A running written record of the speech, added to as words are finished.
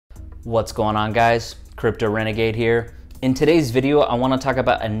What's going on, guys? Crypto Renegade here. In today's video, I want to talk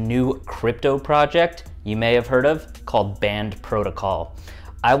about a new crypto project you may have heard of called Band Protocol.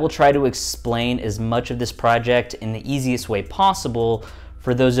 I will try to explain as much of this project in the easiest way possible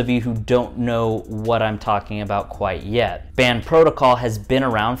for those of you who don't know what I'm talking about quite yet. Band Protocol has been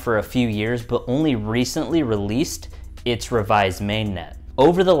around for a few years, but only recently released its revised mainnet.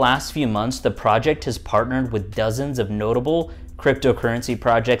 Over the last few months, the project has partnered with dozens of notable cryptocurrency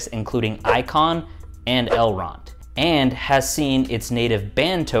projects, including Icon and Elrond, and has seen its native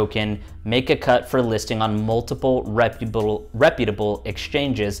Band token make a cut for listing on multiple reputable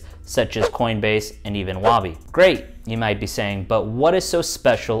exchanges such as Coinbase and even Wabi. Great, you might be saying, but what is so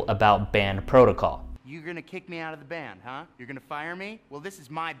special about Band Protocol? You're gonna kick me out of the band, huh? You're gonna fire me? Well, this is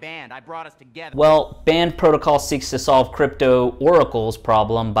my band. I brought us together. Well, Band Protocol seeks to solve crypto oracle's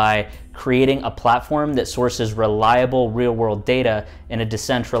problem by creating a platform that sources reliable real-world data in a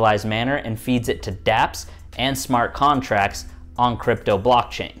decentralized manner and feeds it to dApps and smart contracts on crypto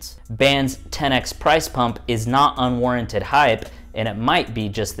blockchains. Band's 10x price pump is not unwarranted hype, and it might be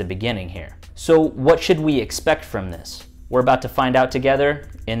just the beginning here. So what should we expect from this? We're about to find out together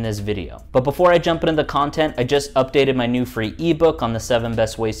in this video. But before I jump into the content, I just updated my new free ebook on the 7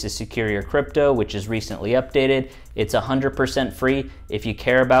 best ways to secure your crypto, which is recently updated. It's 100% free. If you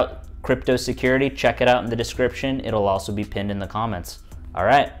care about crypto security, check it out in the description. It'll also be pinned in the comments. All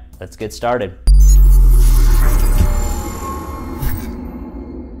right, let's get started.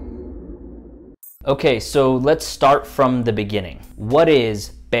 Okay, so let's start from the beginning. What is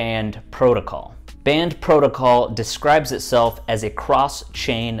Band Protocol? Band Protocol describes itself as a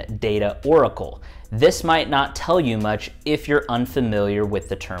cross-chain data oracle. This might not tell you much if you're unfamiliar with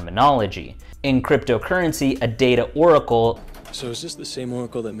the terminology. In cryptocurrency, a data oracle— So is this the same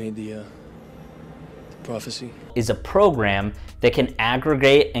oracle that made the prophecy? —is a program that can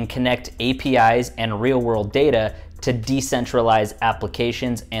aggregate and connect APIs and real-world data to decentralized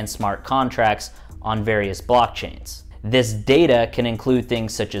applications and smart contracts on various blockchains. This data can include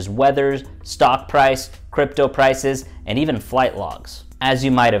things such as weather, stock price, crypto prices, and even flight logs. As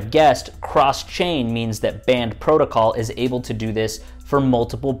you might have guessed, cross-chain means that Band Protocol is able to do this for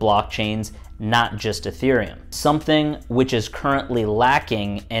multiple blockchains, not just Ethereum, something which is currently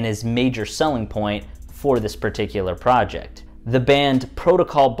lacking and is a major selling point for this particular project. The Band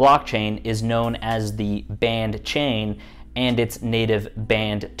Protocol blockchain is known as the BandChain, and its native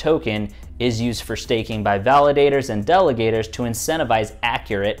Band token is used for staking by validators and delegators to incentivize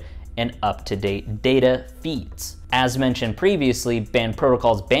accurate and up-to-date data feeds. As mentioned previously, Band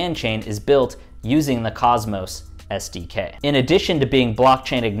Protocol's BandChain is built using the Cosmos SDK. In addition to being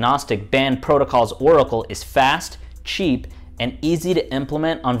blockchain agnostic, Band Protocol's oracle is fast, cheap, and easy to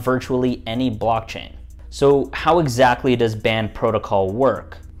implement on virtually any blockchain. So how exactly does Band Protocol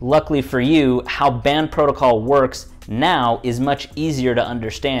work? Luckily for you, how Band Protocol works now is much easier to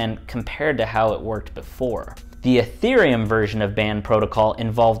understand compared to how it worked before. The Ethereum version of Band Protocol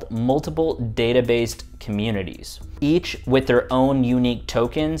involved multiple data-based communities, each with their own unique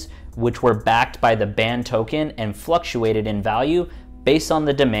tokens, which were backed by the Band token and fluctuated in value based on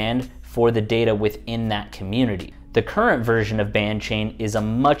the demand for the data within that community. The current version of BandChain is a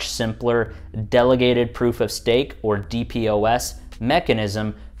much simpler delegated proof of stake, or DPoS,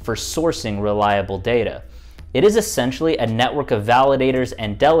 mechanism for sourcing reliable data. It is essentially a network of validators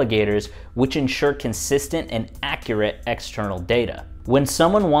and delegators which ensure consistent and accurate external data. When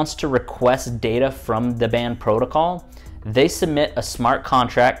someone wants to request data from the Band Protocol, they submit a smart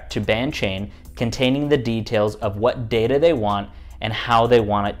contract to BandChain containing the details of what data they want and how they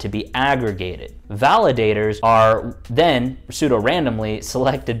want it to be aggregated. Validators are then pseudo-randomly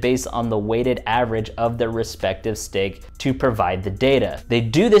selected based on the weighted average of their respective stake to provide the data. They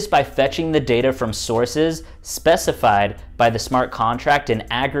do this by fetching the data from sources specified by the smart contract and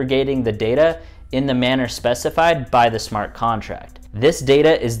aggregating the data in the manner specified by the smart contract. This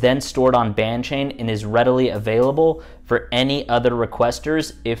data is then stored on BandChain and is readily available for any other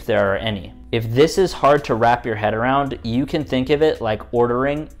requesters if there are any. If this is hard to wrap your head around, you can think of it like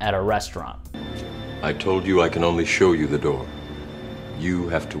ordering at a restaurant. I told you I can only show you the door. You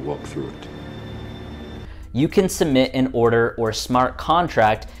have to walk through it. You can submit an order or smart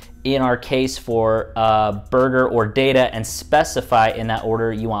contract, in our case for burger or data, and specify in that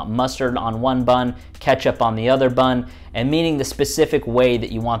order you want mustard on one bun, ketchup on the other bun, and meaning the specific way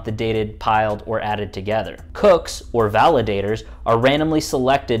that you want the data piled or added together. Cooks or validators are randomly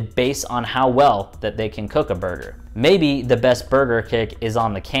selected based on how well that they can cook a burger. Maybe the best burger cook is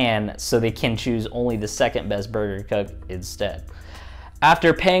on the can, so they can choose only the second best burger cook instead.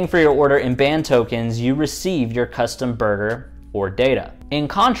 After paying for your order in Band tokens, you receive your custom burger or data. In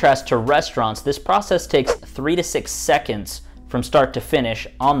contrast to restaurants, this process takes 3 to 6 seconds from start to finish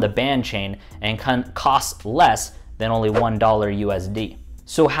on the BandChain and costs less than only $1 USD.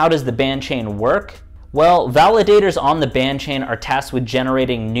 So how does the BandChain work? Well, validators on the BandChain are tasked with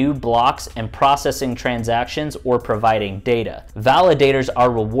generating new blocks and processing transactions or providing data. Validators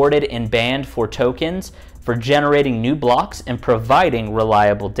are rewarded in Band for tokens for generating new blocks and providing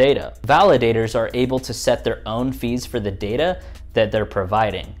reliable data. Validators are able to set their own fees for the data that they're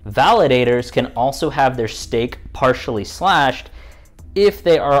providing. Validators can also have their stake partially slashed if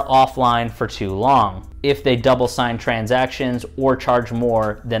they are offline for too long, if they double sign transactions or charge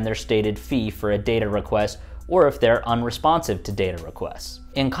more than their stated fee for a data request, or if they're unresponsive to data requests.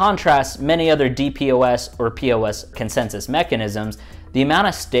 In contrast, many other DPoS or POS consensus mechanisms, the amount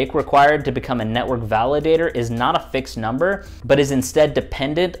of stake required to become a network validator is not a fixed number, but is instead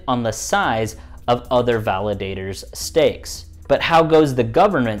dependent on the size of other validators' stakes. But how goes the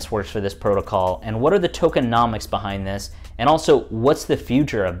governance works for this protocol, and what are the tokenomics behind this, and also what's the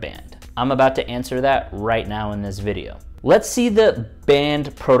future of Band? I'm about to answer that right now in this video. Let's see the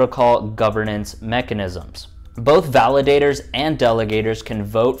Band protocol governance mechanisms. Both validators and delegators can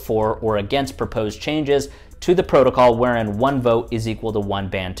vote for or against proposed changes to the protocol, wherein one vote is equal to one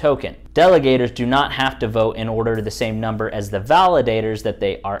Band token. Delegators do not have to vote in order to the same number as the validators that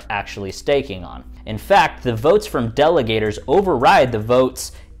they are actually staking on. In fact, the votes from delegators override the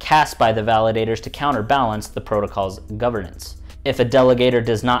votes cast by the validators to counterbalance the protocol's governance. If a delegator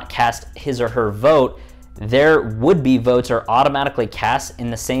does not cast his or her vote, their would-be votes are automatically cast in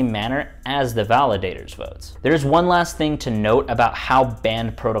the same manner as the validator's votes. There's one last thing to note about how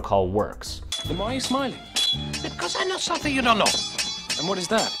Band protocol works. Then why are you smiling? Because I know something you don't know. And what is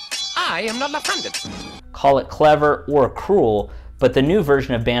that? I am not left-handed. Call it clever or cruel, but the new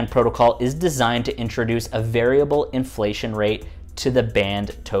version of Band protocol is designed to introduce a variable inflation rate to the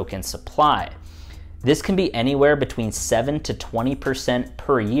Band token supply. This can be anywhere between 7 to 20%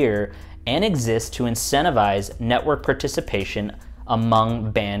 per year and exists to incentivize network participation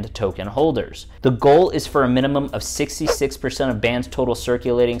among Band token holders. The goal is for a minimum of 66% of Band's total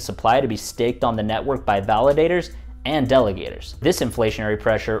circulating supply to be staked on the network by validators and delegators. This inflationary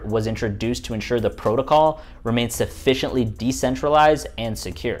pressure was introduced to ensure the protocol remains sufficiently decentralized and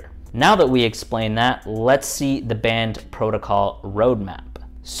secure. Now that we explained that, let's see the Band protocol roadmap.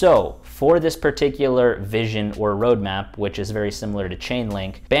 So, for this particular vision or roadmap, which is very similar to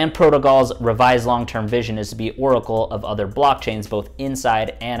Chainlink, Band protocol's revised long-term vision is to be oracle of other blockchains both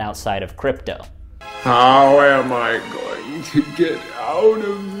inside and outside of crypto. How am I going to get out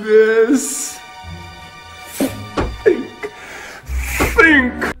of this?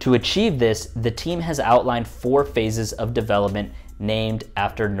 Think. To achieve this, the team has outlined 4 phases of development named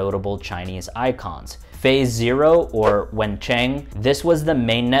after notable Chinese icons. Phase 0, or Wencheng, this was the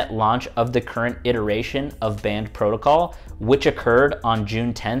mainnet launch of the current iteration of Band protocol, which occurred on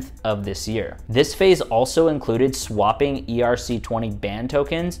June 10th of this year. This phase also included swapping ERC20 Band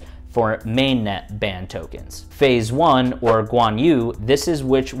tokens for mainnet Band tokens. Phase 1, or Guanyu, this is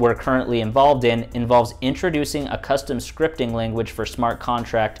which we're currently involved in, involves introducing a custom scripting language for smart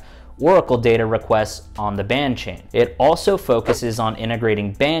contract Oracle data requests on the BandChain. It also focuses on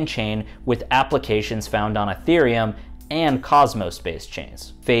integrating BandChain with applications found on Ethereum and Cosmos-based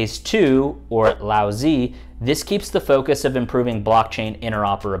chains. Phase 2, or Laozi, this keeps the focus of improving blockchain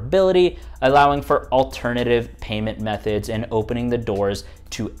interoperability, allowing for alternative payment methods and opening the doors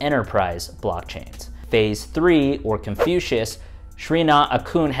to enterprise blockchains. Phase 3, or Confucius, Srinath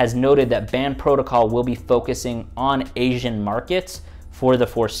Akun has noted that Band protocol will be focusing on Asian markets for the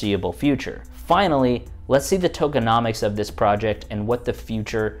foreseeable future. Finally, let's see the tokenomics of this project and what the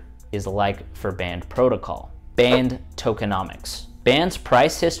future is like for Band protocol. Band tokenomics. Band's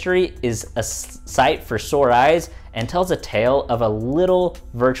price history is a sight for sore eyes and tells a tale of a little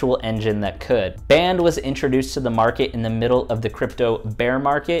virtual engine that could. Band was introduced to the market in the middle of the crypto bear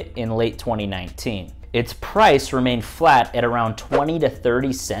market in late 2019. Its price remained flat at around 20 to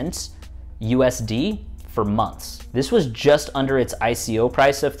 30 cents USD for months. This was just under its ICO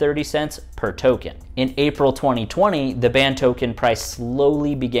price of 30 cents per token. In April 2020, the Band token price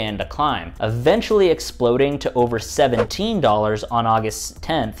slowly began to climb, eventually exploding to over $17 on August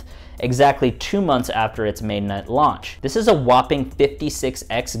 10th, exactly 2 months after its mainnet launch. This is a whopping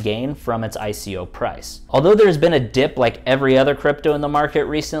 56x gain from its ICO price. Although there's been a dip like every other crypto in the market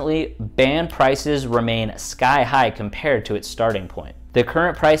recently, Band prices remain sky high compared to its starting point. The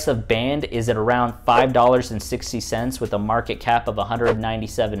current price of Band is at around $5.60 with a market cap of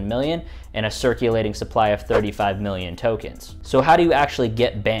 197 million and a circulating supply of 35 million tokens. So how do you actually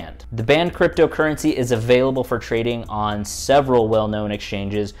get Band? The Band cryptocurrency is available for trading on several well-known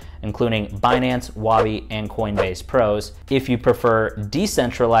exchanges, including Binance, Wabi, and Coinbase Pros. If you prefer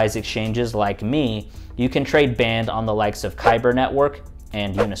decentralized exchanges like me, you can trade Band on the likes of Kyber Network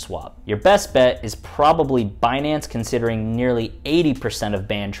and Uniswap. Your best bet is probably Binance, considering nearly 80% of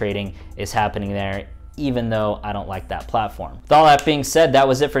Band trading is happening there, even though I don't like that platform. With all that being said, that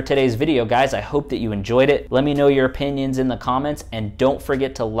was it for today's video, guys. I hope that you enjoyed it. Let me know your opinions in the comments, and don't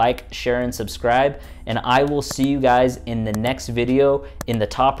forget to like, share, and subscribe. And I will see you guys in the next video in the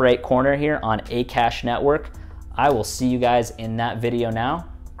top right corner here on Acash Network. I will see you guys in that video now.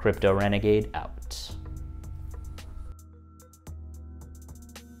 Crypto Renegade out.